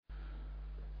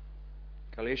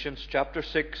Galatians chapter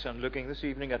 6, and looking this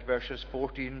evening at verses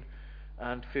 14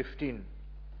 and 15.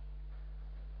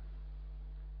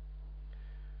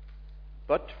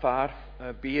 But far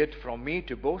be it from me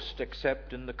to boast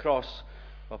except in the cross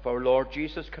of our Lord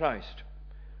Jesus Christ,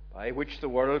 by which the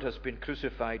world has been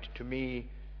crucified to me,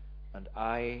 and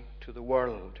I to the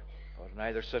world. For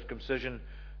neither circumcision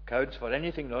counts for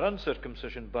anything nor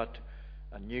uncircumcision, but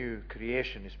a new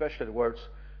creation, especially the words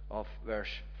of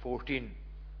verse 14.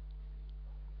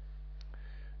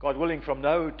 God willing, from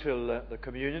now till the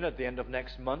communion at the end of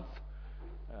next month,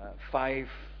 5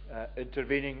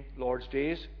 intervening Lord's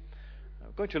days,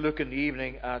 I'm going to look in the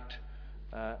evening at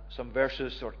some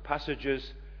verses or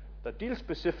passages that deal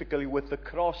specifically with the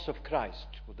cross of Christ,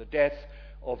 with the death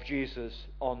of Jesus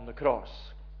on the cross.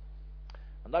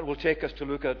 And that will take us to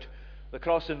look at the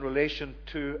cross in relation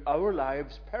to our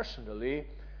lives personally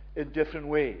in different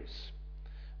ways,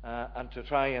 and to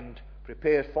try and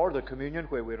prepare for the communion,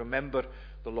 where we remember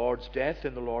the Lord's death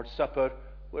in the Lord's Supper,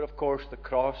 where of course the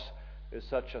cross is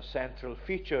such a central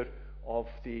feature of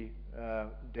the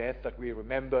death that we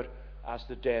remember as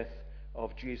the death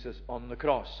of Jesus on the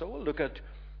cross. So we'll look at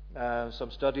some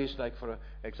studies, like for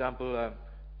example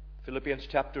Philippians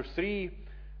chapter 3,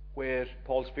 where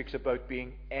Paul speaks about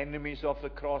being enemies of the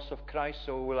cross of Christ.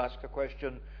 So we'll ask a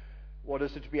question: what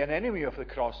is it to be an enemy of the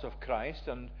cross of Christ?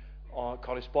 And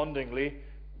correspondingly,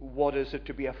 what is it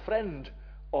to be a friend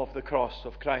of the cross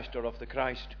of Christ, or of the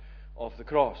Christ of the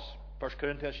cross? 1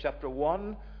 Corinthians chapter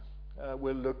 1,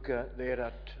 we'll look there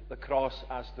at the cross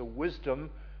as the wisdom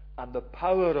and the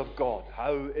power of God.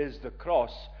 How is the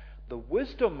cross the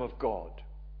wisdom of God,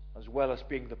 as well as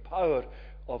being the power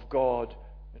of God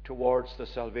towards the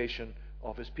salvation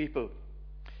of His people?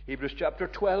 Hebrews chapter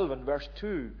 12 and verse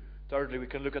 2. Thirdly, we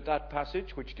can look at that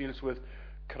passage which deals with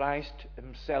Christ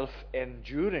Himself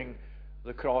enduring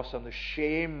the cross and the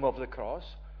shame of the cross.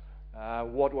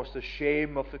 What was the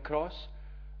shame of the cross?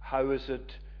 How is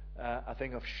it a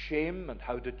thing of shame, and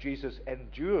how did Jesus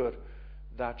endure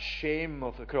that shame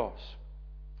of the cross?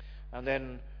 And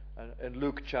then in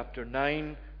Luke chapter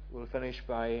 9, we'll finish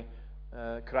by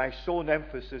Christ's own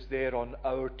emphasis there on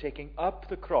our taking up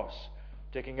the cross,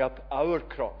 taking up our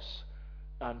cross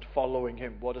and following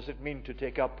Him. What does it mean to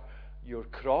take up your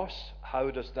cross?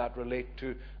 How does that relate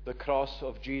to the cross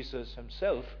of Jesus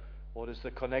Himself? What is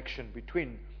the connection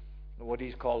between what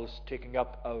He calls taking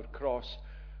up our cross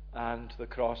and the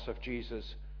cross of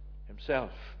Jesus Himself?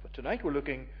 But tonight we're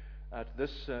looking at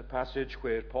this passage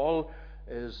where Paul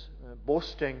is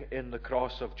boasting in the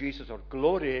cross of Jesus, or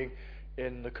glorying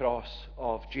in the cross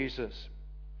of Jesus.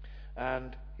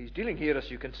 And he's dealing here, as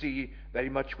you can see, very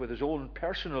much with his own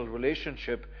personal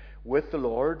relationship with the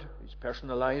Lord. He's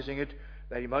personalizing it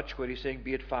very much, where he's saying,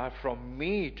 be it far from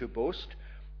me to boast,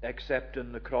 except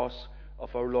in the cross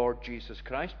of our Lord Jesus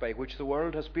Christ, by which the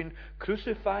world has been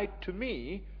crucified to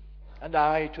me, and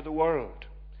I to the world.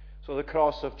 So the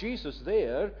cross of Jesus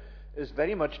there is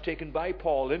very much taken by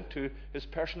Paul into his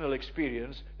personal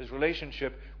experience, his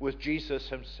relationship with Jesus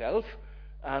Himself,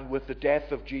 and with the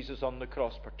death of Jesus on the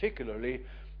cross, particularly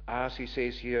as he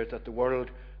says here that the world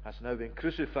has now been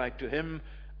crucified to Him,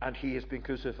 and He has been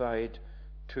crucified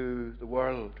to the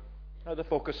world. Now the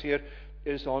focus here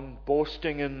is on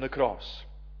boasting in the cross.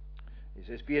 He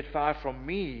says, be it far from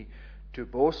me to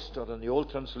boast, or in the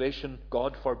old translation,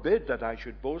 God forbid that I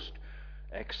should boast,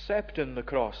 except in the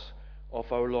cross of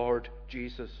our Lord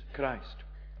Jesus Christ.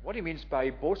 What he means by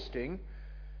boasting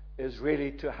is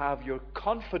really to have your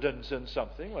confidence in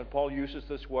something. When Paul uses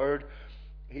this word,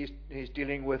 he's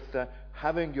dealing with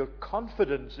having your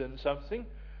confidence in something,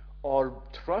 or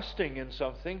trusting in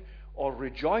something, or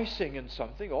rejoicing in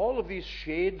something. All of these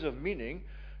shades of meaning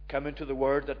come into the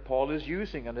word that Paul is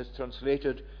using, and is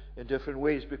translated in different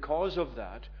ways because of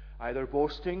that. Either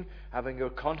boasting, having your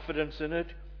confidence in it,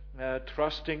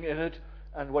 trusting in it.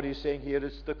 And what he's saying here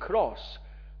is the cross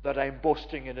that I'm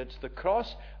boasting in. It's the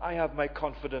cross I have my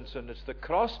confidence in. It's the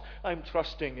cross I'm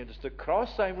trusting in. It's the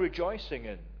cross I'm rejoicing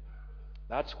in.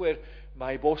 That's where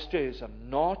my boast is, and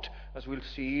not, as we'll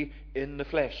see, in the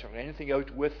flesh, or anything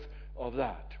out with of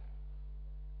that.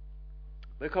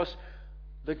 Because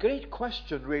the great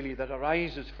question really that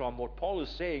arises from what Paul is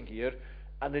saying here,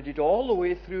 and indeed all the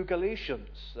way through Galatians,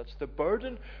 that's the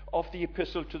burden of the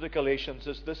epistle to the Galatians,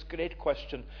 is this great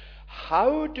question: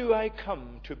 how do I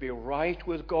come to be right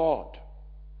with God?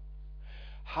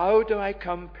 How do I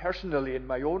come personally in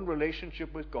my own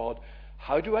relationship with God?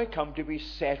 How do I come to be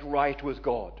set right with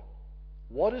God?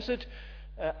 What is it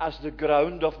as the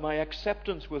ground of my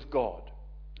acceptance with God?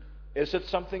 Is it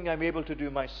something I'm able to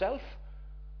do myself?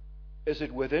 Is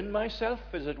it within myself?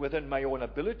 Is it within my own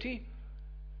ability?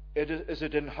 Is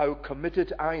it in how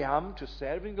committed I am to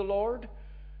serving the Lord?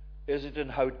 Is it in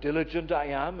how diligent I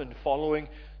am in following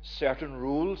certain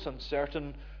rules and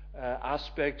certain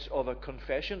aspects of a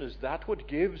confession? Is that what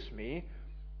gives me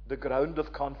the ground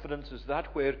of confidence? Is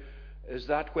that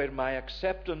where my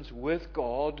acceptance with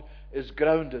God is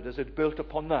grounded? Is it built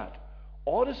upon that?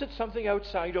 Or is it something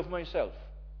outside of myself?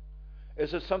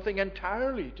 Is it something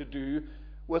entirely to do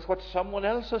with what someone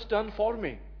else has done for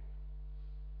me?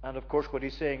 And of course what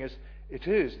he's saying is, it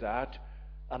is that,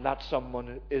 and that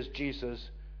someone is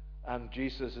Jesus, and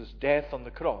Jesus' death on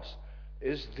the cross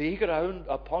is the ground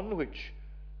upon which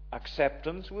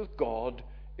acceptance with God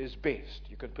is based.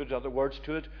 You can put other words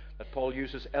to it that Paul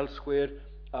uses elsewhere,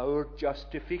 our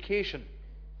justification.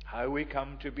 How we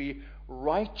come to be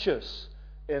righteous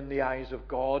in the eyes of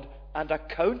God, and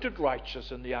accounted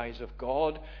righteous in the eyes of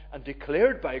God, and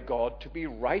declared by God to be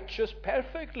righteous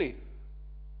perfectly.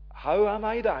 How am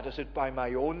I that? Is it by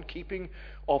my own keeping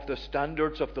of the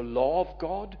standards of the law of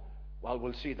God? Well,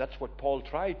 we'll see. That's what Paul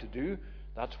tried to do.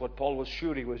 That's what Paul was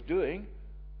sure he was doing,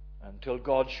 until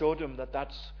God showed him that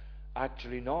that's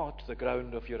actually not the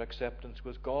ground of your acceptance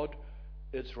with God.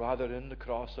 It's rather in the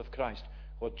cross of Christ,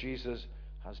 what Jesus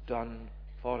has done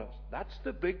for us. That's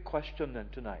the big question then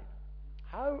tonight.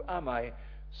 How am I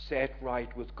set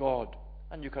right with God?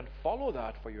 And you can follow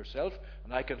that for yourself,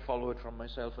 and I can follow it from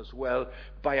myself as well,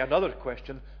 by another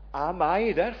question. Am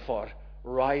I therefore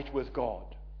right with God?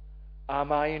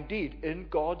 Am I indeed in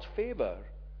God's favor?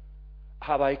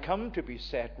 Have I come to be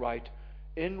set right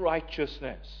in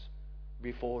righteousness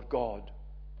before God?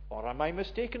 Or am I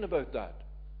mistaken about that?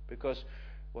 Because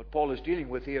what Paul is dealing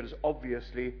with here is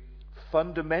obviously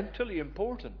fundamentally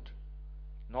important.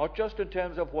 Not just in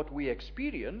terms of what we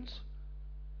experience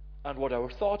and what our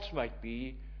thoughts might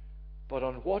be, but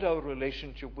on what our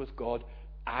relationship with God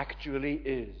actually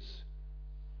is.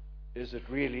 Is it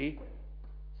really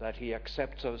that He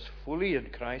accepts us fully in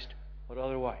Christ, or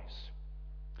otherwise?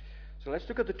 So let's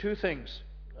look at the two things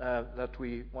that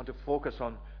we want to focus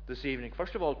on this evening.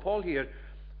 First of all, Paul here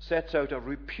sets out a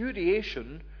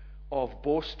repudiation of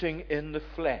boasting in the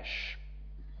flesh.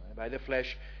 By the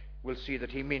flesh, we'll see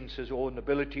that he means his own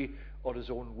ability or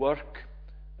his own work,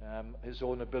 his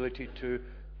own ability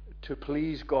to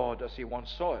please God as he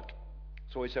once saw it.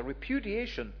 So it's a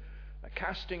repudiation, a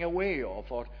casting away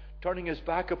of, or turning his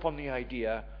back upon the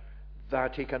idea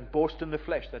that he can boast in the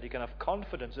flesh, that he can have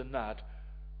confidence in that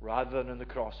rather than in the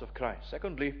cross of Christ.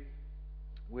 Secondly,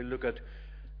 we'll look at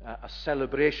a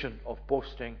celebration of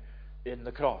boasting in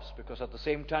the cross, because at the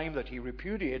same time that he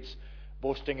repudiates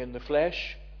boasting in the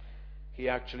flesh, he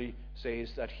actually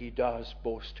says that he does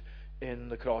boast in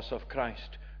the cross of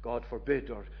Christ. God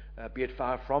forbid, or be it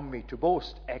far from me to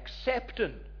boast except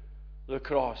in the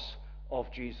cross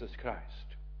of Jesus Christ.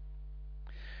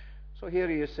 So here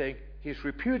he is saying he's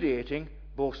repudiating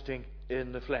boasting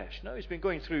in the flesh. Now he's been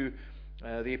going through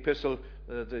the epistle,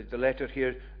 the letter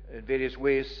here in various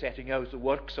ways, setting out the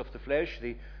works of the flesh.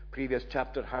 The previous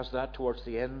chapter has that towards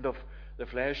the end of the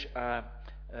flesh,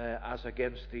 as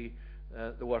against the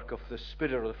work of the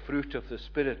Spirit, or the fruit of the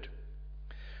Spirit.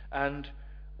 And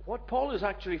what Paul is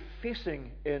actually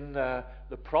facing in the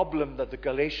problem that the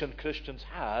Galatian Christians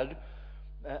had,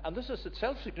 and this is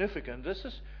itself significant,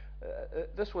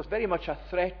 this was very much a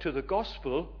threat to the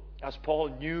gospel, as Paul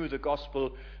knew the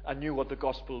gospel and knew what the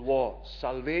gospel was.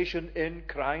 Salvation in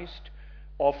Christ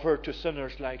offered to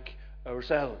sinners like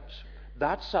ourselves.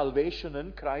 That salvation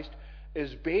in Christ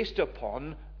is based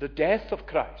upon the death of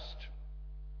Christ.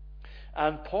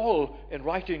 And Paul, in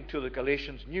writing to the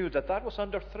Galatians, knew that that was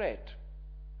under threat.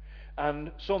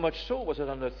 And so much so was it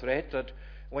under threat that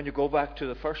when you go back to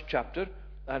the first chapter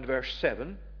and verse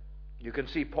 7, you can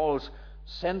see Paul's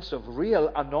sense of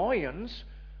real annoyance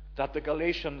that the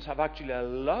Galatians have actually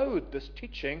allowed this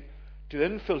teaching to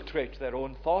infiltrate their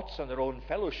own thoughts and their own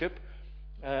fellowship.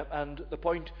 And the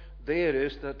point there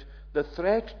is that the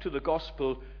threat to the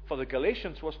gospel for the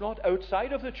Galatians was not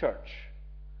outside of the church,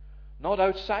 not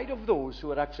outside of those who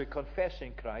were actually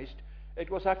confessing Christ. It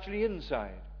was actually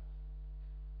inside.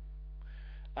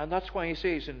 And that's why he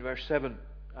says in verse 7,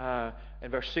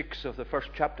 in verse 6 of the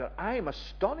first chapter, I am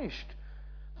astonished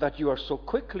that you are so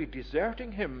quickly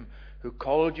deserting him who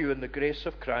called you in the grace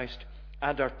of Christ,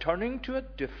 and are turning to a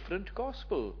different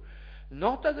gospel.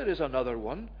 Not that there is another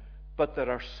one, but there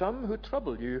are some who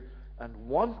trouble you and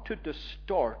want to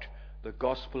distort the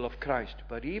gospel of Christ.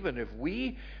 But even if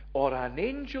we or an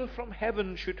angel from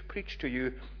heaven should preach to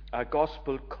you a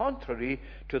gospel contrary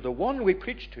to the one we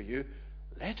preach to you,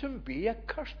 let him be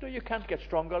accursed. No, you can't get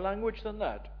stronger language than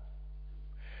that.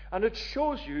 And it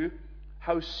shows you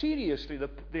how seriously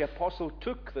the apostle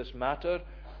took this matter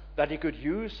that he could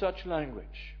use such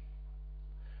language,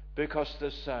 because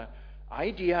this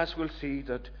idea, as we'll see,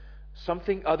 that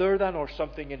something other than or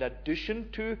something in addition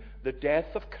to the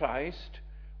death of Christ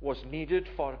was needed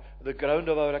for the ground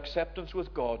of our acceptance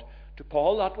with God. To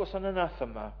Paul, that was an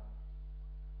anathema,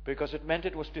 because it meant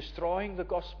it was destroying the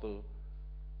gospel.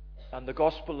 And the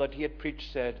gospel that he had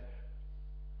preached said,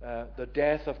 the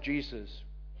death of Jesus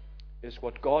is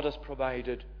what God has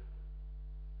provided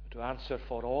to answer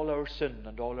for all our sin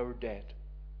and all our debt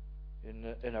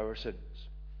in our sins.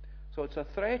 So it's a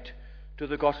threat to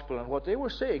the gospel. And what they were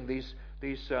saying,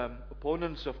 these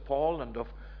opponents of Paul and of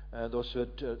those who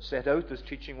had set out this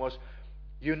teaching, was,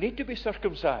 you need to be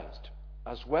circumcised.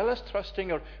 As well as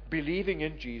trusting or believing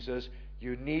in Jesus,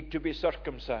 you need to be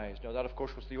circumcised. Now that, of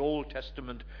course, was the Old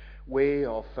Testament way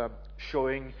of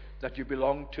showing that you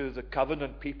belong to the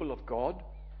covenant people of God,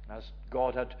 as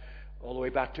God had, all the way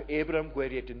back to Abraham, where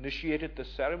he had initiated the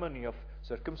ceremony of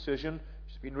circumcision.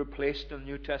 It's been replaced in the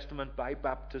New Testament by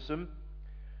baptism.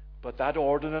 But that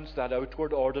ordinance, that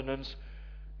outward ordinance,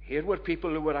 here were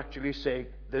people who were actually saying,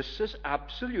 this is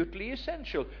absolutely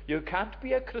essential. You can't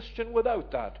be a Christian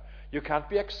without that. You can't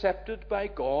be accepted by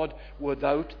God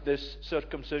without this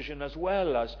circumcision as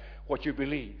well as what you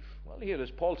believe. Well, here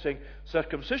is Paul saying,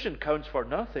 circumcision counts for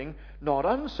nothing, not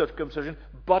uncircumcision,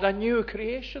 but a new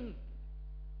creation.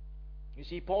 You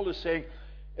see, Paul is saying,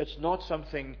 it's not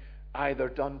something either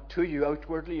done to you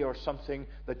outwardly or something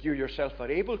that you yourself are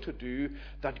able to do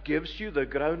that gives you the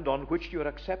ground on which you are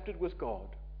accepted with God.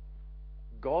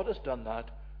 God has done that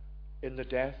in the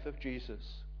death of Jesus.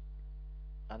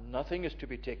 And nothing is to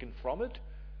be taken from it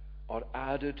or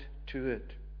added to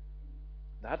it.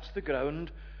 That's the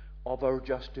ground of our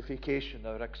justification,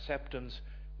 our acceptance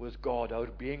with God, our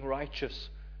being righteous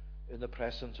in the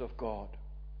presence of God.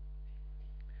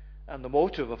 And the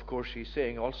motive, of course, he's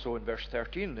saying also in verse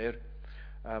 13 there,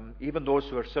 even those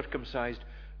who are circumcised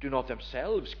do not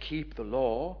themselves keep the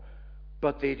law,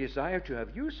 but they desire to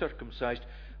have you circumcised,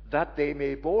 that they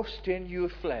may boast in your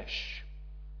flesh.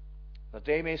 That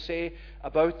they may say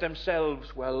about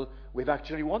themselves, well, we've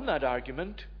actually won that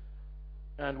argument,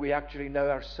 and we actually now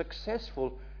are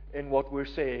successful in what we're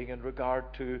saying in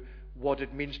regard to what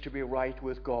it means to be right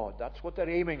with God. That's what they're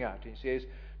aiming at. He says,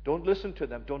 don't listen to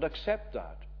them, don't accept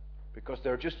that, because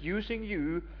they're just using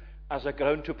you as a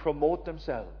ground to promote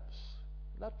themselves.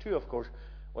 That too, of course,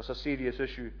 was a serious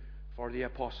issue for the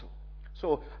apostle.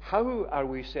 So, how are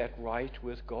we set right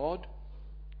with God?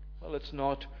 Well, it's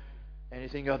not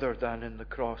anything other than in the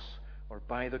cross or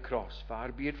by the cross.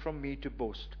 Far be it from me to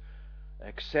boast,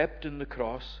 except in the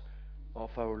cross of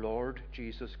our Lord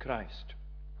Jesus Christ.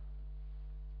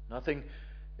 Nothing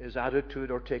is added to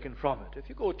it or taken from it. If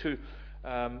you go to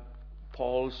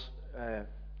Paul's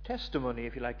testimony,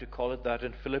 if you like to call it that,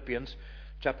 in Philippians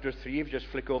chapter 3, if you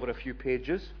just flick over a few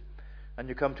pages, and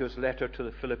you come to his letter to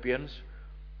the Philippians,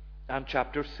 and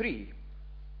chapter 3.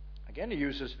 Again, he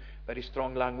uses very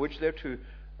strong language there to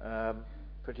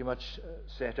pretty much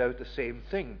set out the same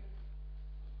thing.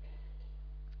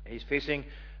 He's facing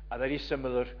a very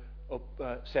similar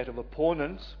set of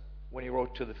opponents when he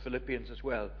wrote to the Philippians as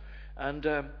well. And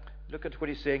look at what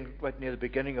he's saying right near the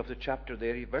beginning of the chapter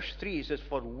there. Verse 3, he says,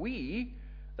 for we,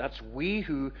 that's we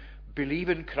who believe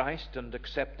in Christ and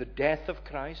accept the death of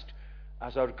Christ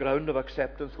as our ground of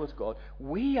acceptance with God,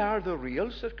 we are the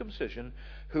real circumcision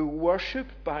who worship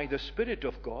by the Spirit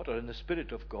of God, or in the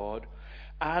Spirit of God,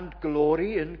 and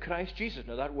glory in Christ Jesus.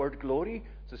 Now that word glory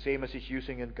is the same as he's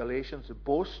using in Galatians, to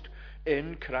boast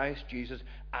in Christ Jesus,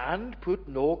 and put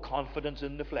no confidence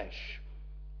in the flesh.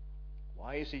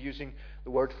 Why is he using the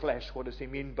word flesh? What does he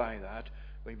mean by that?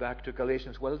 Going back to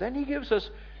Galatians. Well, then he gives us,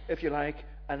 if you like,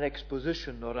 an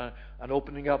exposition or an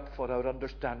opening up for our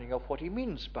understanding of what he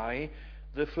means by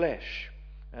the flesh.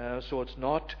 So it's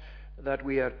not that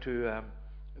we are to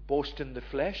boast in the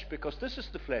flesh, because this is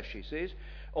the flesh, he says,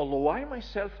 although I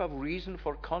myself have reason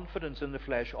for confidence in the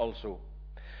flesh also.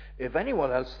 If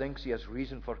anyone else thinks he has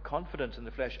reason for confidence in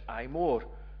the flesh, I more.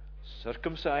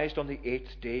 Circumcised on the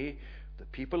 8th day, the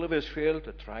people of Israel,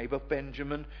 the tribe of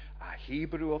Benjamin, a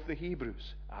Hebrew of the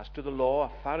Hebrews. As to the law,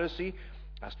 a Pharisee.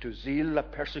 As to zeal, a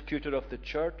persecutor of the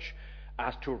church.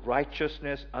 As to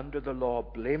righteousness under the law,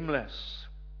 blameless.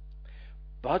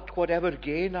 But whatever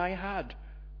gain I had,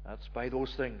 that's by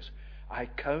those things, I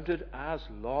counted as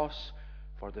loss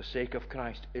for the sake of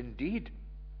Christ. Indeed,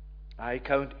 I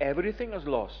count everything as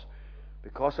loss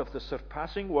because of the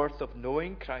surpassing worth of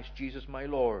knowing Christ Jesus my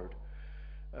Lord.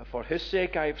 For his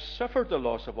sake I have suffered the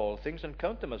loss of all things, and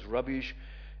count them as rubbish,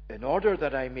 in order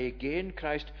that I may gain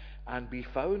Christ and be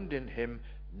found in him,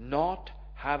 not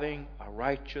having a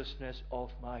righteousness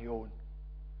of my own.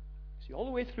 See See, all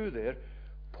the way through there,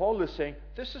 Paul is saying,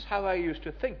 this is how I used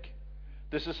to think.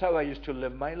 This is how I used to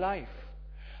live my life.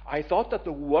 I thought that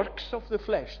the works of the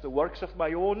flesh, the works of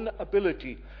my own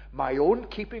ability, my own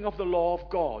keeping of the law of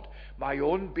God, my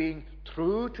own being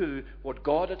true to what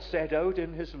God had set out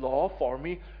in His law for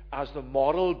me as the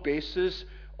moral basis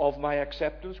of my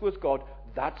acceptance with God,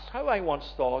 that's how I once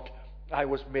thought I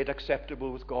was made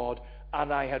acceptable with God,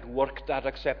 and I had worked that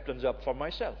acceptance up for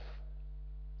myself.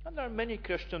 And there are many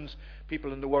Christians,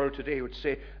 people in the world today, who would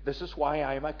say, this is why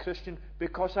I'm a Christian,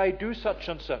 because I do such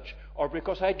and such, or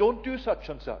because I don't do such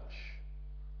and such.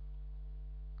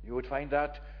 You would find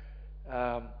that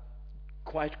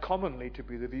quite commonly to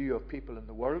be the view of people in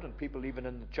the world, and people even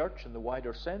in the church in the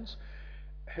wider sense,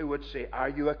 who would say, are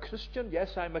you a Christian?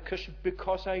 Yes, I'm a Christian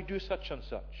because I do such and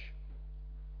such.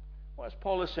 Whereas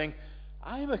Paul is saying,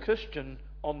 I'm a Christian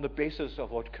on the basis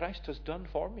of what Christ has done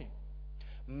for me.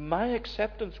 My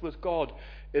acceptance with God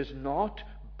is not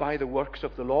by the works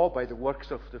of the law, by the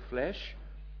works of the flesh.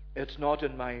 It's not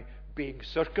in my being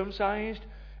circumcised.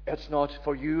 It's not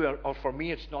for you or for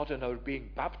me. It's not in our being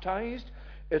baptized.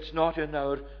 It's not in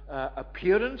our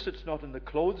appearance. It's not in the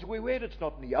clothes we wear. It's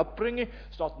not in the upbringing.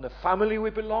 It's not in the family we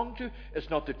belong to. It's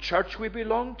not the church we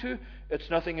belong to. It's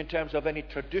nothing in terms of any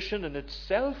tradition in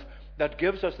itself that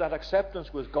gives us that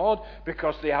acceptance with God,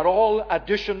 because they are all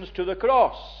additions to the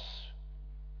cross.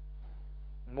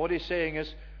 And what he's saying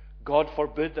is, God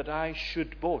forbid that I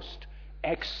should boast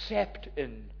except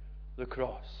in the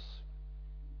cross.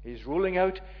 He's ruling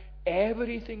out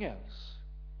everything else,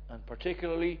 and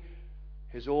particularly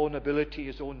his own ability,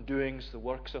 his own doings, the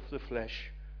works of the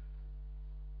flesh.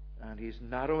 And he's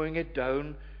narrowing it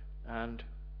down and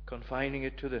confining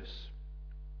it to this,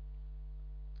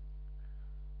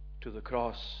 to the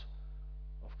cross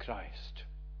of Christ.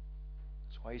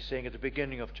 That's why he's saying at the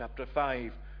beginning of chapter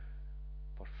 5,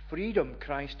 for freedom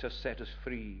Christ has set us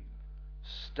free.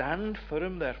 Stand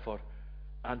firm, therefore,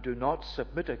 and do not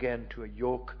submit again to a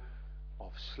yoke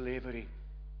of slavery.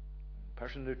 The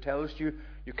person who tells you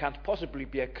you can't possibly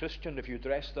be a Christian if you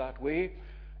dress that way,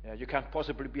 you can't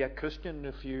possibly be a Christian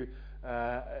if you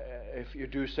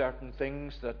do certain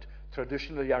things that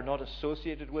traditionally are not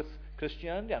associated with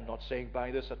Christianity. I'm not saying by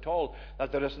this at all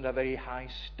that there isn't a very high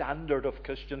standard of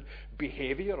Christian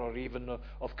behavior or even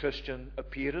of Christian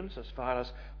appearance as far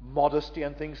as modesty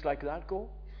and things like that go.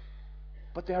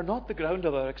 But they are not the ground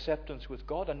of our acceptance with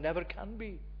God, and never can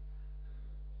be.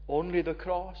 Only the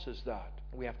cross is that.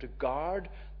 We have to guard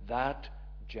that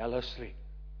jealously.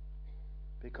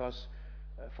 Because,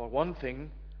 for one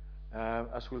thing,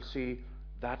 as we'll see,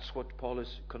 that's what Paul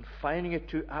is confining it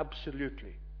to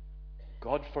absolutely.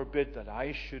 God forbid that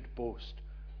I should boast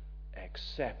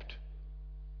except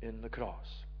in the cross.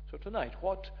 So tonight,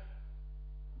 what,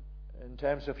 in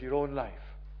terms of your own life,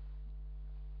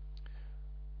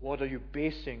 what are you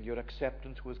basing your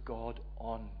acceptance with God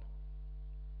on?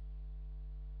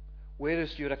 Where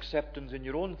is your acceptance in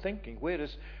your own thinking? Where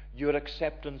is your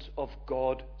acceptance of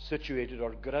God situated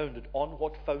or grounded? On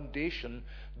what foundation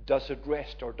does it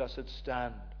rest or does it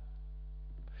stand?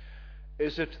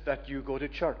 Is it that you go to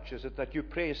church? Is it that you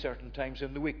pray certain times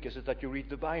in the week? Is it that you read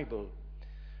the Bible?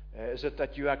 Is it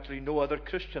that you actually know other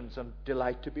Christians and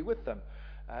delight to be with them?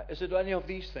 Is it any of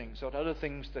these things or other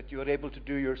things that you are able to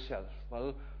do yourself?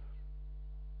 Well,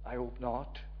 I hope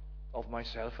not. Of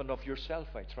myself and of yourself,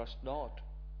 I trust not.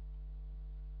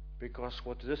 Because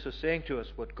what this is saying to us,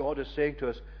 what God is saying to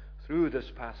us through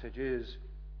this passage is,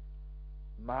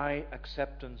 my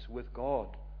acceptance with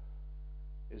God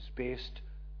is based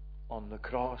on the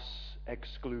cross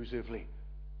exclusively.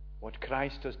 What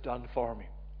Christ has done for me.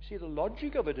 See, the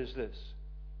logic of it is this.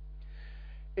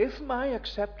 If my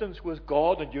acceptance with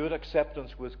God and your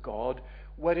acceptance with God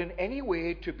were in any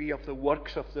way to be of the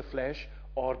works of the flesh,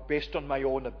 or based on my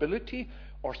own ability,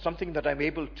 or something that I'm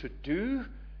able to do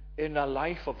in a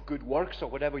life of good works, or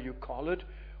whatever you call it,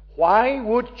 why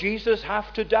would Jesus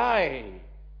have to die?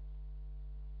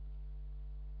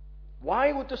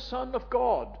 Why would the Son of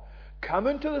God come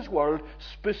into this world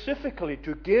specifically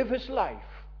to give his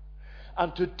life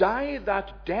and to die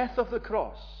that death of the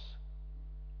cross,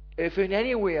 if in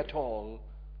any way at all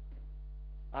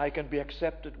I can be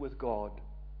accepted with God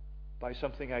by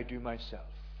something I do myself?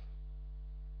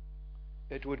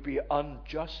 It would be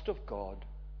unjust of God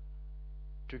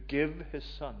to give his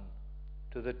Son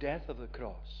to the death of the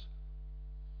cross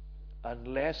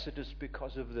unless it is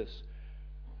because of this,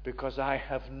 because I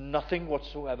have nothing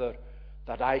whatsoever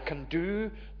that I can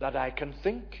do, that I can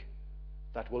think,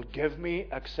 that will give me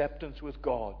acceptance with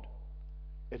God.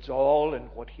 It's all in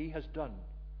what he has done,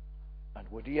 and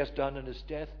what he has done in his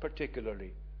death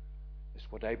particularly is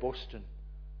what I boast in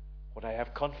what I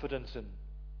have confidence in,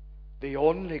 the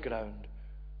only ground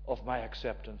of my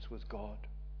acceptance with God.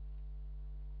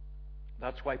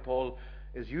 That's why Paul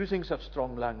is using such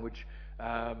strong language.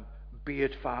 Be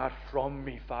it far from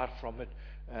me, far from it,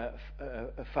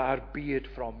 far be it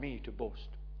from me to boast.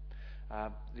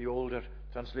 The older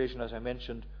translation, as I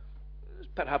mentioned,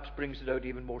 perhaps brings it out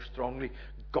even more strongly.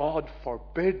 God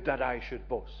forbid that I should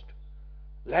boast.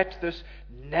 Let this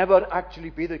never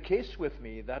actually be the case with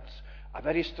me. That's a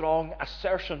very strong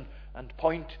assertion and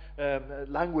point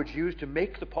language used to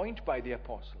make the point by the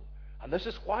apostle. And this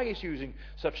is why he's using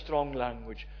such strong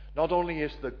language. Not only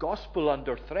is the gospel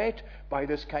under threat by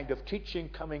this kind of teaching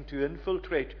coming to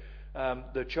infiltrate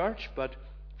the church, but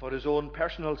for his own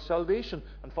personal salvation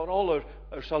and for all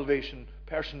our salvation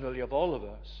personally of all of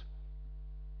us.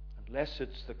 Unless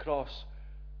it's the cross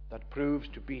that proves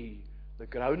to be the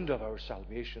ground of our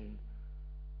salvation,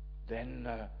 then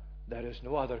there is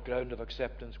no other ground of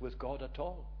acceptance with God at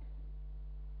all.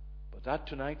 But that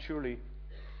tonight surely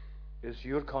is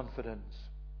your confidence,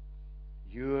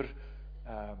 your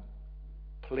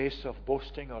place of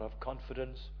boasting or of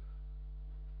confidence,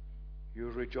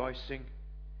 your rejoicing,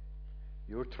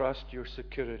 your trust, your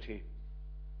security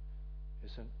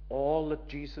is in all that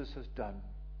Jesus has done,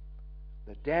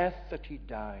 the death that he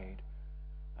died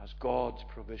as God's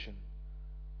provision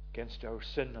against our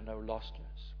sin and our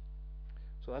lostness.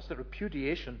 So that's the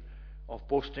repudiation of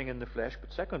boasting in the flesh.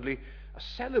 But secondly, a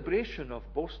celebration of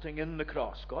boasting in the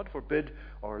cross. God forbid,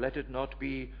 or let it not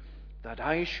be, that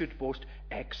I should boast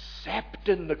except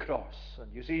in the cross.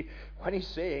 And you see, when he's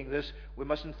saying this, we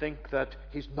mustn't think that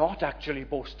he's not actually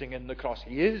boasting in the cross.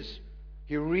 He is.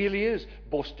 He really is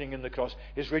boasting in the cross.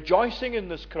 He's rejoicing in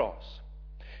this cross.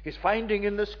 He's finding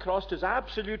in this cross his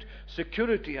absolute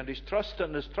security, and his trust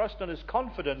and his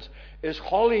confidence is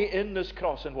wholly in this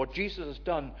cross and what Jesus has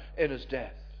done in his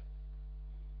death.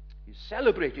 He's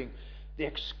celebrating the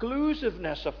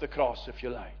exclusiveness of the cross, if you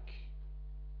like.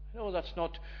 I know that's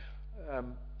not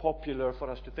popular for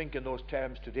us to think in those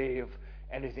terms today of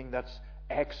anything that's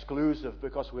exclusive,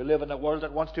 because we live in a world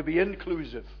that wants to be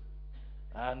inclusive.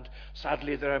 And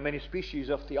sadly, there are many species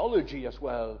of theology as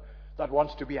well that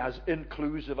wants to be as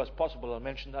inclusive as possible. I'll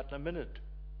mention that in a minute.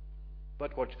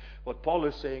 But what Paul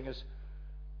is saying is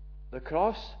the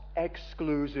cross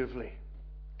exclusively,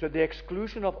 to the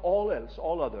exclusion of all else,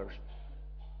 all others,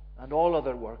 and all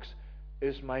other works,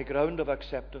 is my ground of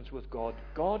acceptance with God.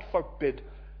 God forbid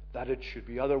that it should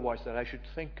be otherwise, that I should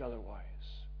think otherwise.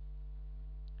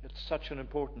 It's such an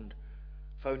important,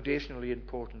 foundationally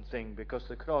important thing, because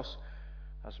the cross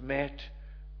has met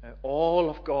all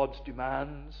of God's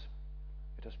demands.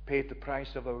 It has paid the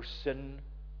price of our sin.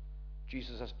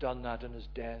 Jesus has done that in his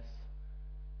death.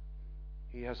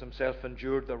 He has himself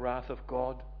endured the wrath of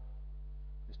God.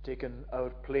 He's taken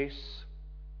our place.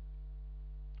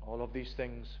 All of these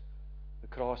things the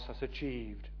cross has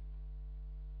achieved.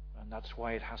 And that's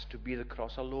why it has to be the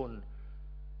cross alone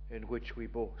in which we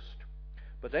boast.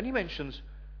 But then he mentions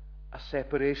a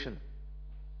separation.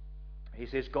 He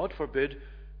says, God forbid,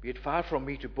 be it far from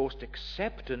me to boast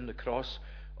except in the cross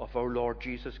of our Lord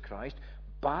Jesus Christ,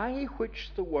 by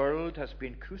which the world has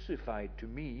been crucified to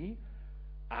me,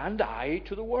 and I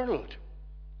to the world.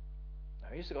 Now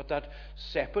he's got that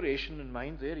separation in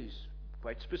mind there. He's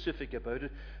quite specific about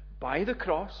it. By the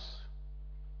cross,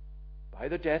 by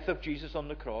the death of Jesus on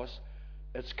the cross,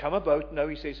 it's come about now,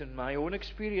 he says, in my own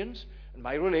experience, in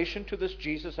my relation to this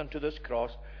Jesus and to this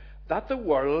cross, that the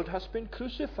world has been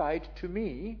crucified to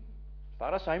me. As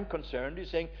far as I'm concerned, he's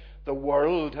saying the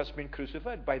world has been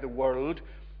crucified. By the world,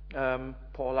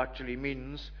 Paul actually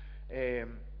means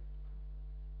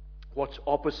what's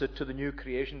opposite to the new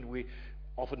creation. We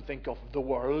often think of the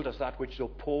world as that which is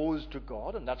opposed to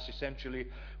God, and that's essentially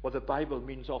what the Bible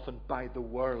means often by the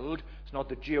world. It's not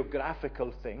the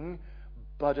geographical thing,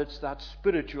 but it's that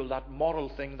spiritual, that moral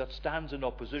thing that stands in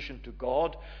opposition to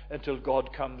God until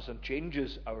God comes and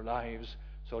changes our lives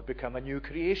so it becomes a new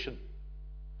creation.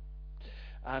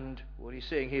 And what he's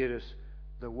saying here is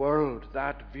the world,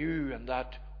 that view and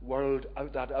that world,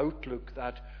 that outlook,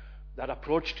 that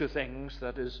approach to things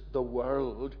that is the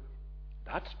world,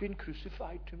 that's been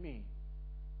crucified to me.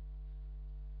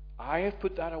 I have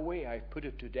put that away. I've put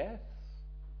it to death.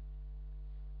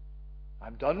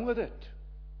 I'm done with it.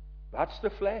 That's the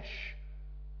flesh.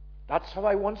 That's how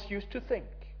I once used to think.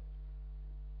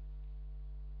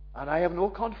 And I have no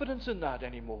confidence in that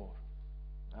anymore.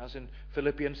 As in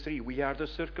Philippians 3, we are the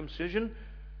circumcision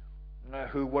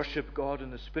who worship God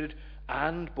in the Spirit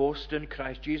and boast in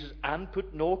Christ Jesus and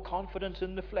put no confidence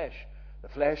in the flesh. The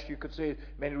flesh, you could say, in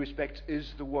many respects,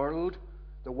 is the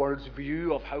world's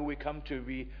view of how we come to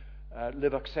be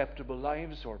live acceptable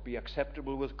lives or be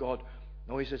acceptable with God.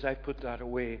 No, he says, I've put that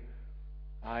away.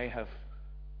 I have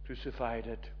crucified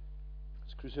it.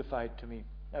 It's crucified to me.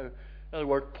 Now, in other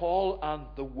words, Paul and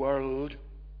the world,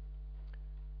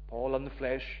 Paul and the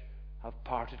flesh, have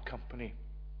parted company.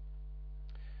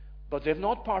 But they've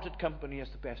not parted company as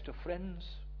the best of friends.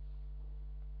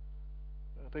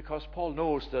 Because Paul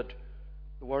knows that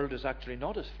the world is actually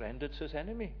not his friend, it's his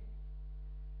enemy.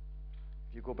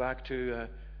 If you go back to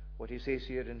what he says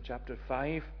here in chapter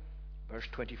 5, verse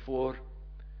 24,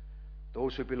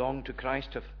 those who belong to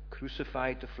Christ have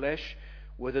crucified the flesh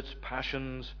with its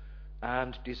passions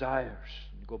and desires.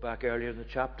 You go back earlier in the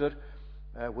chapter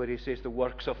where he says the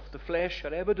works of the flesh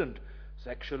are evident: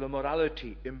 sexual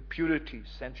immorality, impurity,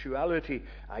 sensuality,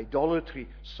 idolatry,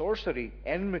 sorcery,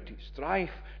 enmity,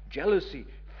 strife, jealousy,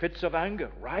 fits of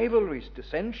anger, rivalries,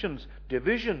 dissensions,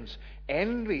 divisions,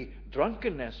 envy,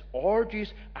 drunkenness,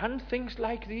 orgies, and things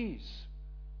like these.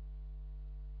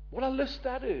 What a list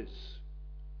that is.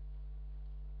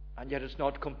 And yet it's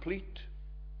not complete.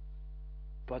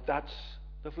 But that's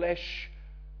the flesh.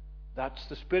 That's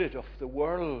the spirit of the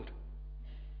world.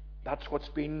 That's what's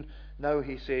been, now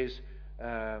he says,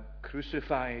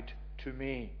 crucified to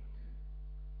me.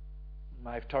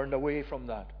 I've turned away from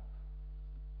that.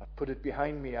 I've put it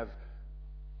behind me. I've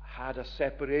had a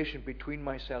separation between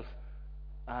myself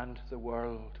and the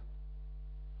world.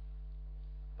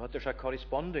 But there's a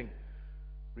corresponding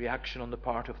reaction on the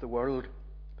part of the world,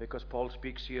 because Paul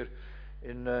speaks here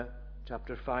in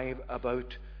chapter 5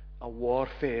 about a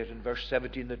warfare. In verse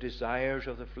 17, the desires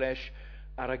of the flesh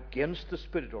are against the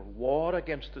Spirit, or war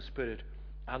against the Spirit,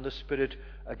 and the Spirit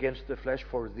against the flesh,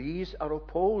 for these are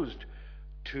opposed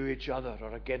to each other,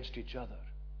 or against each other.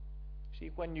 See,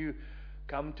 when you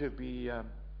come to be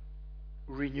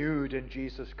renewed in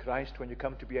Jesus Christ, when you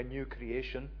come to be a new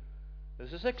creation,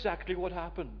 this is exactly what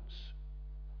happens.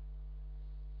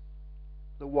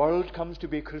 The world comes to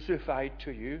be crucified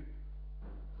to you,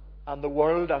 and the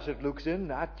world, as it looks in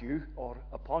at you or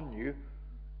upon you,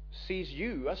 sees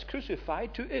you as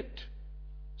crucified to it,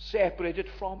 separated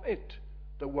from it.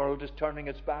 The world is turning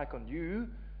its back on you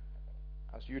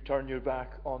as you turn your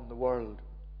back on the world.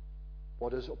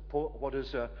 What is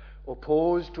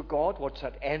opposed to God? What's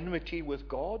at enmity with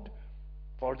God?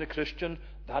 For the Christian,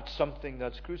 that's something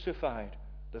that's crucified.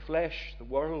 The flesh, the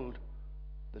world,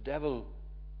 the devil.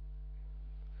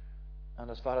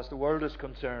 And as far as the world is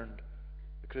concerned,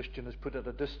 the Christian is put at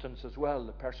a distance as well.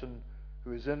 The person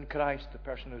who is in Christ, the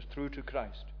person who is true to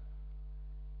Christ.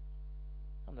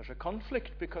 And there's a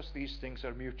conflict because these things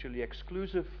are mutually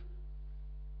exclusive.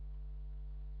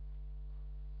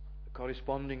 The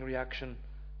corresponding reaction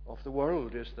of the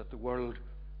world is that the world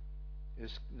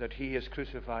is, that he is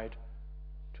crucified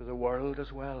to the world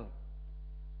as well.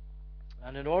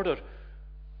 And in order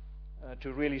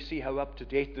to really see how up to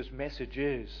date this message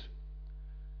is,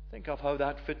 think of how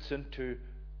that fits into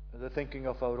the thinking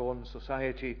of our own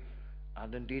society,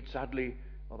 and indeed, sadly,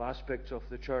 of aspects of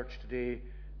the church today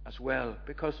as well.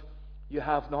 Because you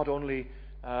have not only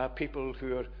people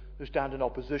who stand in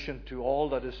opposition to all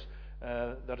that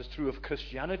is true of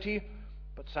Christianity,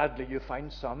 but sadly you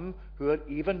find some who are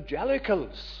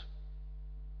evangelicals.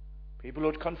 People who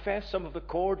would confess some of the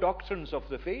core doctrines of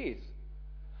the faith,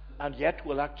 and yet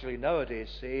will actually nowadays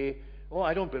say, oh,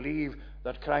 I don't believe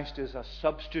that Christ is a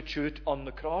substitute on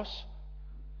the cross.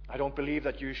 I don't believe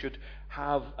that you should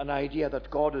have an idea that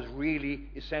God is really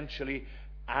essentially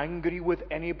angry with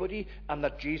anybody, and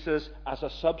that Jesus as a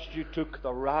substitute took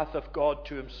the wrath of God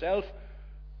to himself.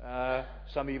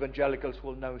 Some evangelicals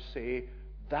will now say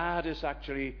that is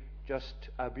actually just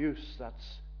abuse.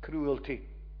 That's cruelty.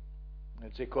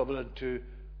 It's equivalent to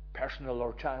personal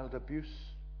or child abuse.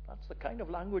 That's the kind of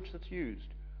language that's used.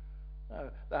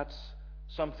 That's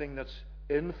something that's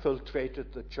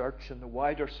infiltrated the church in the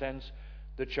wider sense,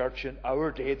 the church in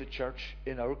our day, the church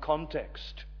in our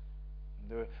context,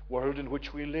 the world in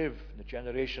which we live, the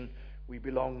generation we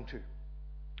belong to.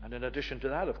 And in addition to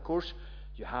that, of course,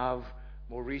 you have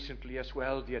more recently as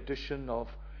well the addition of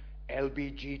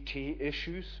LBGT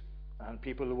issues, and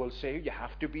people who will say you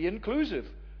have to be inclusive.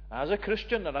 As a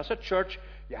Christian and as a church,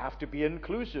 you have to be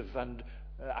inclusive and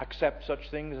accept such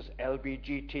things as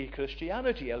LBGT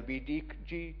Christianity,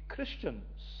 LBGT Christians.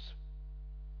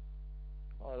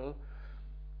 Well,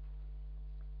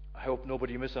 I hope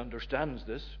nobody misunderstands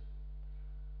this,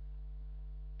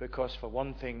 because for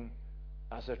one thing,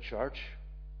 as a church,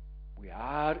 we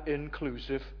are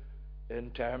inclusive in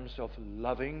terms of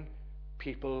loving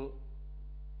people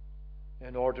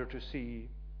in order to see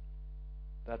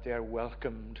that they are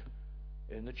welcomed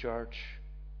in the church,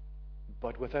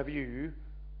 but with a view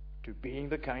to being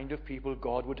the kind of people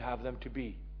God would have them to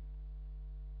be.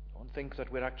 Don't think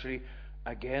that we're actually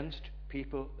against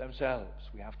people themselves.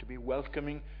 We have to be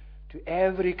welcoming to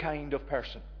every kind of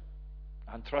person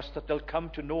and trust that they'll come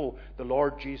to know the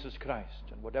Lord Jesus Christ.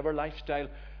 And whatever lifestyle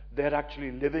they're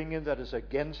actually living in that is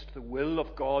against the will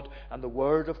of God and the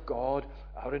Word of God,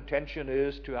 our intention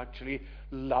is to actually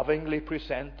lovingly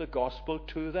present the gospel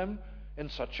to them in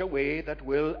such a way that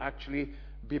will actually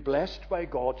be blessed by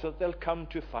God, so that they'll come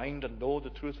to find and know the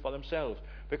truth for themselves.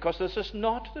 Because this is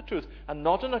not the truth, and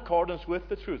not in accordance with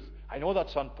the truth. I know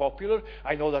that's unpopular.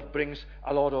 I know that brings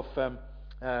a lot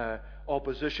of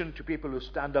opposition to people who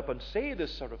stand up and say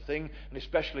this sort of thing, and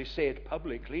especially say it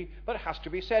publicly, but it has to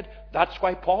be said. That's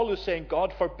why Paul is saying,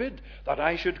 God forbid that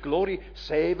I should glory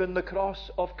save in the cross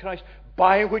of Christ,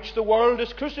 by which the world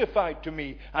is crucified to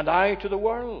me, and I to the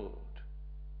world.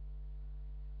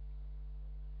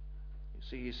 You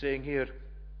see, he's saying here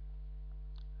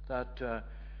that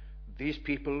these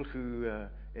people who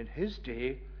in his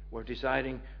day were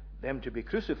desiring them to be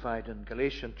crucified in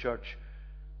Galatian church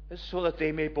is so that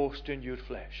they may boast in your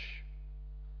flesh.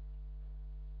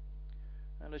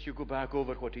 And as you go back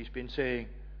over what he's been saying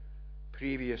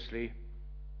previously,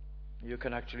 you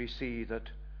can actually see that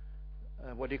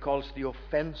what he calls the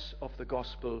offense of the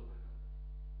gospel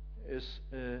is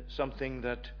something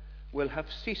that will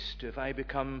have ceased if I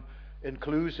become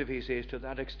inclusive, he says, to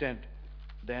that extent.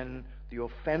 Then the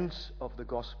offense of the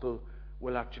gospel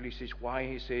will actually cease. Why,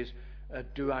 he says,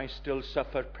 do I still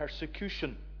suffer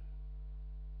persecution?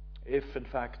 If in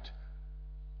fact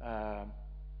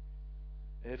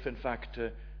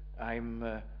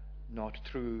I'm not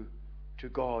true to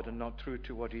God and not true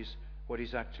to what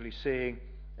he's actually saying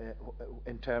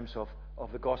in terms of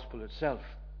the gospel itself.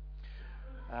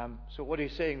 So what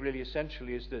he's saying really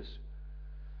essentially is this: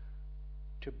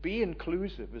 to be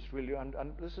inclusive is really, and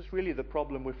this is really the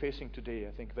problem we're facing today,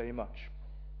 I think, very much.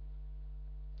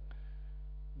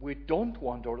 We don't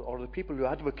want, or the people who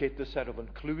advocate this sort of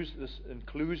this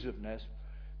inclusiveness,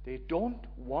 they don't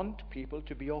want people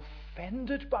to be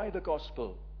offended by the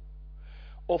gospel,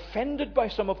 offended by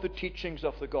some of the teachings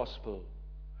of the gospel,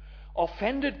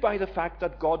 offended by the fact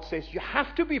that God says you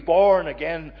have to be born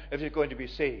again if you're going to be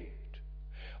saved,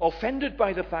 offended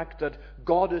by the fact that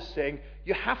God is saying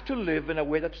you have to live in a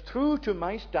way that's true to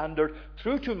my standard,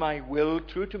 true to my will,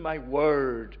 true to my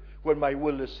word, where my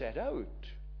will is set out.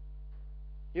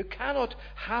 You cannot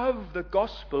have the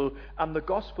gospel and the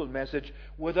gospel message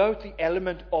without the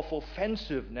element of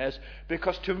offensiveness,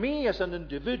 because to me as an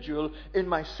individual in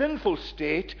my sinful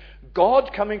state,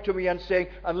 God coming to me and saying,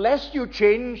 unless you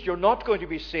change, you're not going to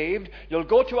be saved, you'll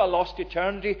go to a lost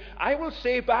eternity. I will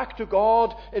say back to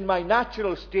God in my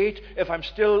natural state, if I'm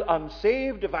still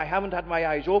unsaved, if I haven't had my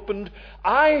eyes opened,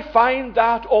 I find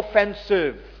that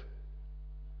offensive.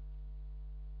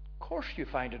 Of course you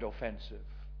find it offensive.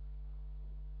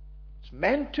 It's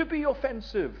meant to be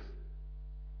offensive.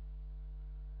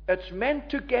 It's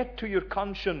meant to get to your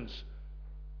conscience.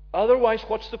 Otherwise,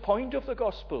 what's the point of the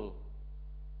gospel?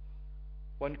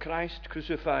 When Christ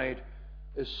crucified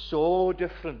is so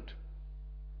different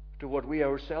to what we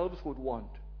ourselves would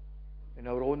want in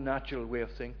our own natural way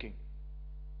of thinking.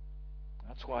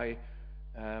 That's why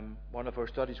one of our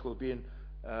studies will be in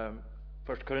 1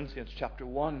 Corinthians chapter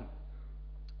 1.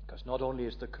 Because not only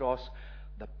is the cross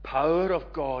the power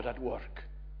of God at work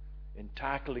in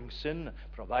tackling sin,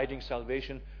 providing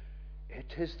salvation,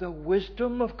 it is the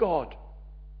wisdom of God.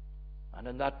 And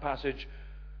in that passage,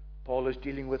 Paul is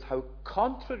dealing with how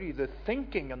contrary the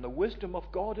thinking and the wisdom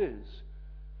of God is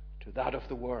to that of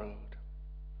the world.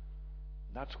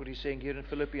 And that's what he's saying here in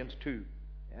Philippians 2.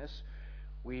 Yes,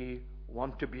 we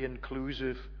want to be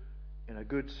inclusive in a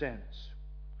good sense.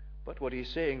 But what he's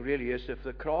saying really is, if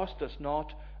the cross does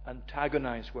not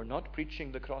antagonize, we're not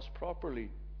preaching the cross properly.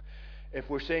 If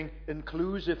we're saying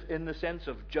inclusive in the sense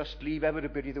of just leave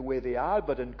everybody the way they are,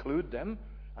 but include them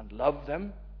and love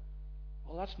them,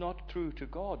 well, that's not true to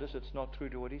God, is it? It's not true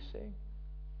to what he's saying.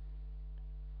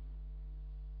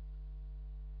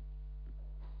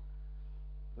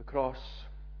 The cross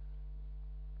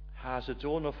has its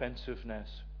own offensiveness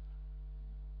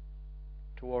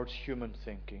towards human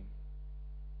thinking.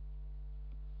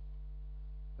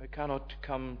 We cannot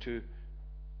come to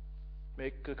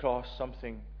make the cross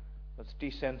something that's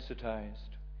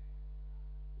desensitized,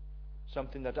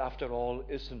 something that after all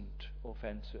isn't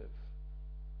offensive.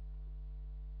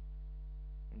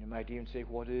 And you might even say,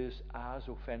 what is as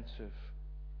offensive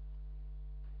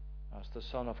as the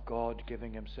Son of God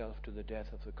giving himself to the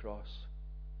death of the cross,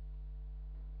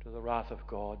 to the wrath of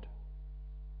God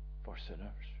for sinners?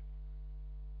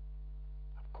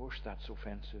 Of course that's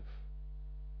offensive.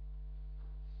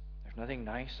 There's nothing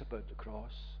nice about the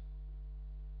cross,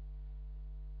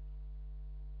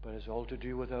 but it's all to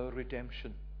do with our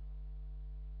redemption,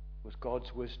 with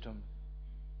God's wisdom,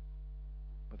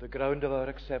 with the ground of our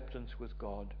acceptance with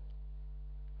God.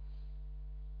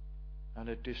 And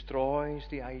it destroys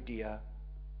the idea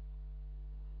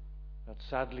that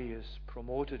sadly is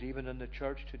promoted even in the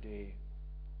church today,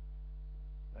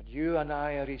 that you and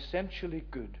I are essentially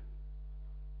good,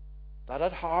 that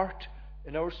at heart,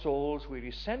 in our souls, we're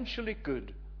essentially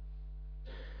good.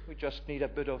 We just need a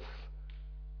bit of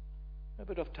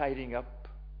tidying up,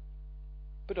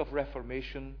 a bit of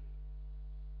reformation,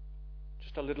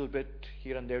 just a little bit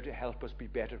here and there to help us be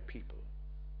better people.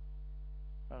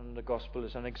 And the gospel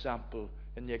is an example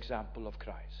in the example of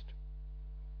Christ.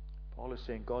 Paul is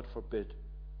saying, God forbid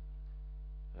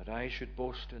that I should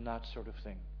boast in that sort of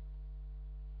thing.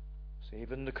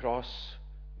 Save in the cross,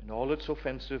 in all its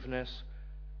offensiveness,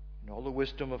 in all the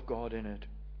wisdom of God in it.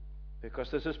 Because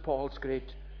this is Paul's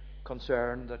great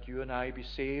concern, that you and I be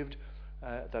saved,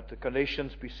 that the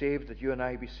Galatians be saved, that you and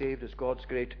I be saved, is God's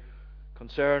great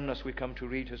concern as we come to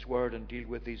read His Word and deal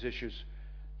with these issues,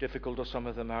 difficult as some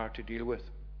of them are to deal with.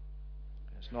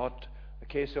 It's not a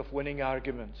case of winning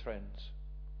arguments, friends.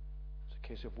 It's a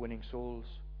case of winning souls.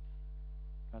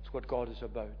 That's what God is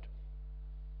about.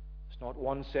 It's not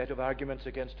one set of arguments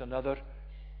against another,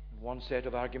 and one set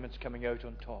of arguments coming out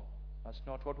on top. That's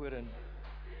not what we're in,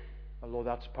 although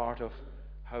that's part of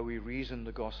how we reason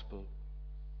the gospel.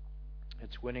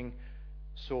 It's winning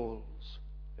souls.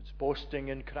 It's boasting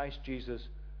in Christ Jesus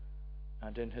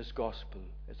and in His gospel.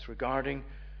 It's regarding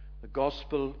the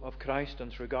gospel of Christ,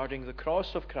 and it's regarding the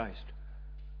cross of Christ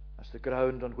as the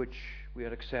ground on which we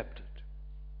are accepted.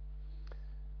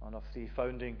 One of the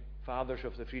founding fathers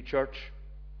of the Free Church,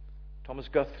 Thomas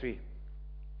Guthrie,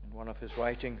 in one of his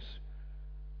writings,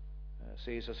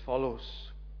 says as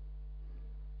follows: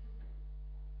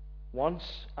 once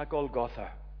a Golgotha,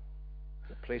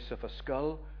 the place of a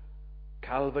skull,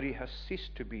 Calvary has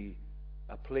ceased to be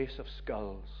a place of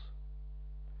skulls.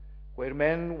 Where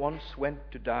men once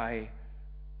went to die,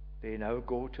 they now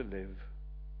go to live.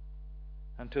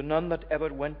 And to none that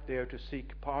ever went there to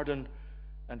seek pardon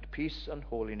and peace and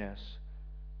holiness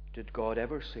did God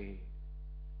ever say,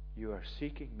 "You are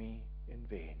seeking me in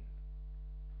vain."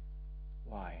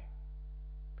 Why?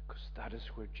 Because that is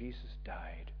where Jesus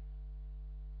died.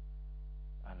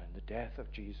 And in the death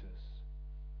of Jesus,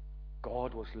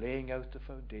 God was laying out the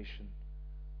foundation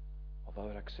of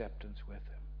our acceptance with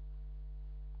Him.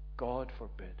 God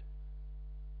forbid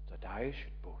that I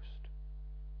should boast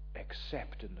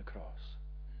except in the cross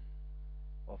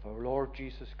of our Lord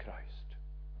Jesus Christ,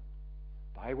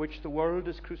 by which the world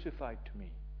is crucified to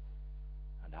me,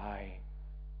 and I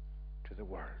to the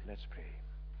world. Let's pray.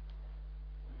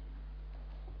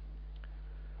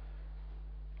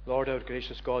 Lord, our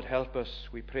gracious God, help us,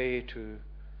 we pray, to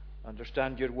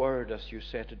understand your word as you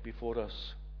set it before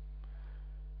us.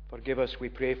 Forgive us, we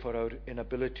pray, for our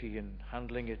inability in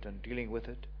handling it and dealing with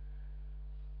it.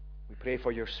 We pray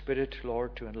for your Spirit,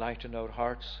 Lord, to enlighten our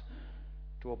hearts,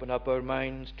 to open up our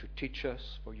minds, to teach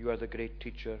us, for you are the great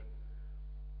teacher.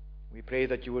 We pray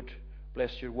that you would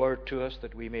bless your word to us,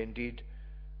 that we may indeed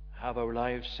have our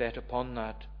lives set upon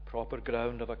that proper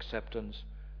ground of acceptance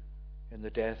in the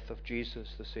death of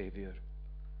Jesus the Saviour.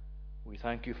 We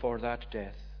thank you for that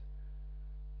death.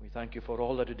 We thank you for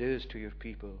all that it is to your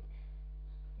people.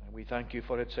 And we thank you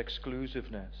for its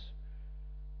exclusiveness,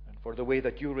 and for the way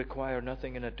that you require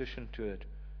nothing in addition to it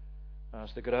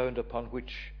as the ground upon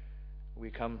which we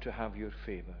come to have your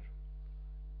favour.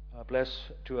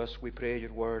 Bless to us, we pray,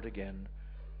 your word again.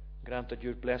 Grant that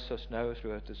you bless us now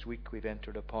throughout this week we've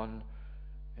entered upon.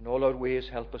 In all our ways,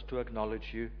 help us to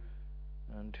acknowledge you,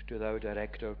 and do thou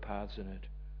direct our paths in it.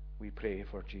 We pray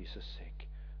for Jesus' sake.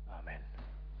 Amen.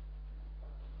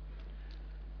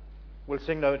 We'll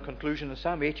sing now in conclusion in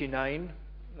Psalm 89.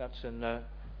 That's in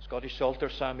Scottish Psalter,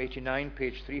 Psalm 89,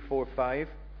 page 345.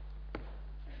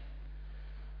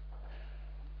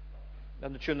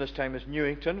 And the tune this time is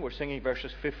Newington. We're singing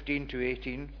verses 15 to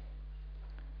 18.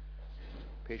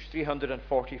 Page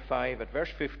 345 at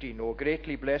verse 15. "O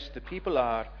greatly blessed the people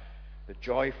are, the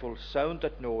joyful sound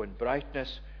that know, in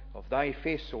brightness of thy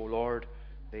face, O Lord,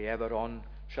 they ever on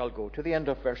shall go." To the end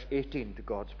of verse 18, to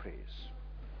God's praise.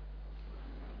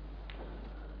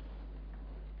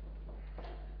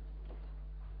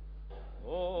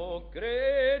 Oh,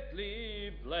 greatly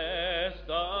blessed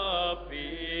the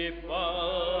people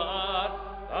are,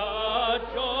 the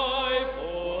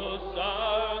joyful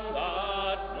sound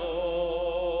that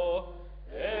know,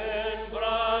 in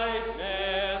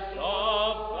brightness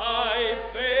of thy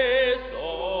face,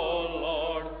 O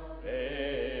Lord,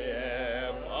 they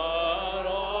ever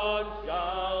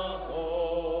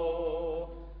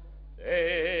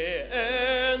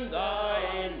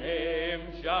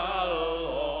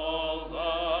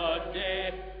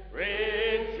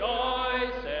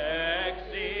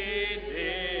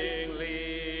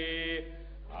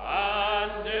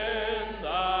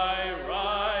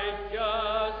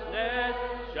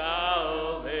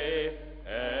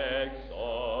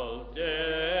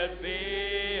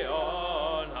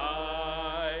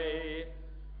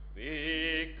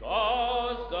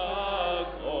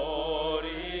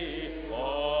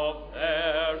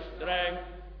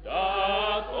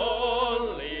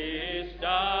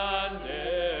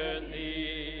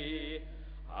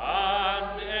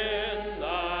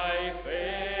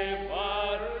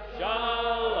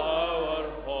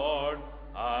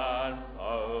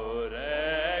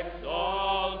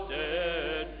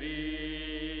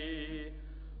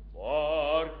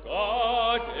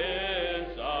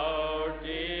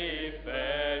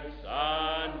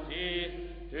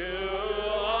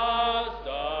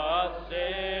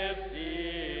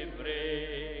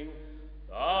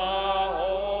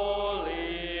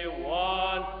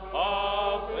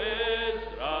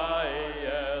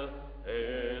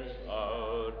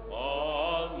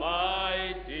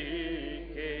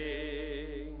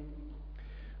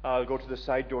I'll go to the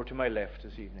side door to my left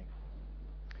this evening.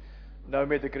 Now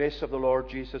may the grace of the Lord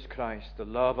Jesus Christ, the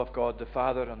love of God the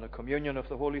Father, and the communion of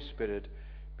the Holy Spirit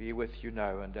be with you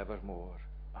now and evermore.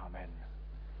 Amen.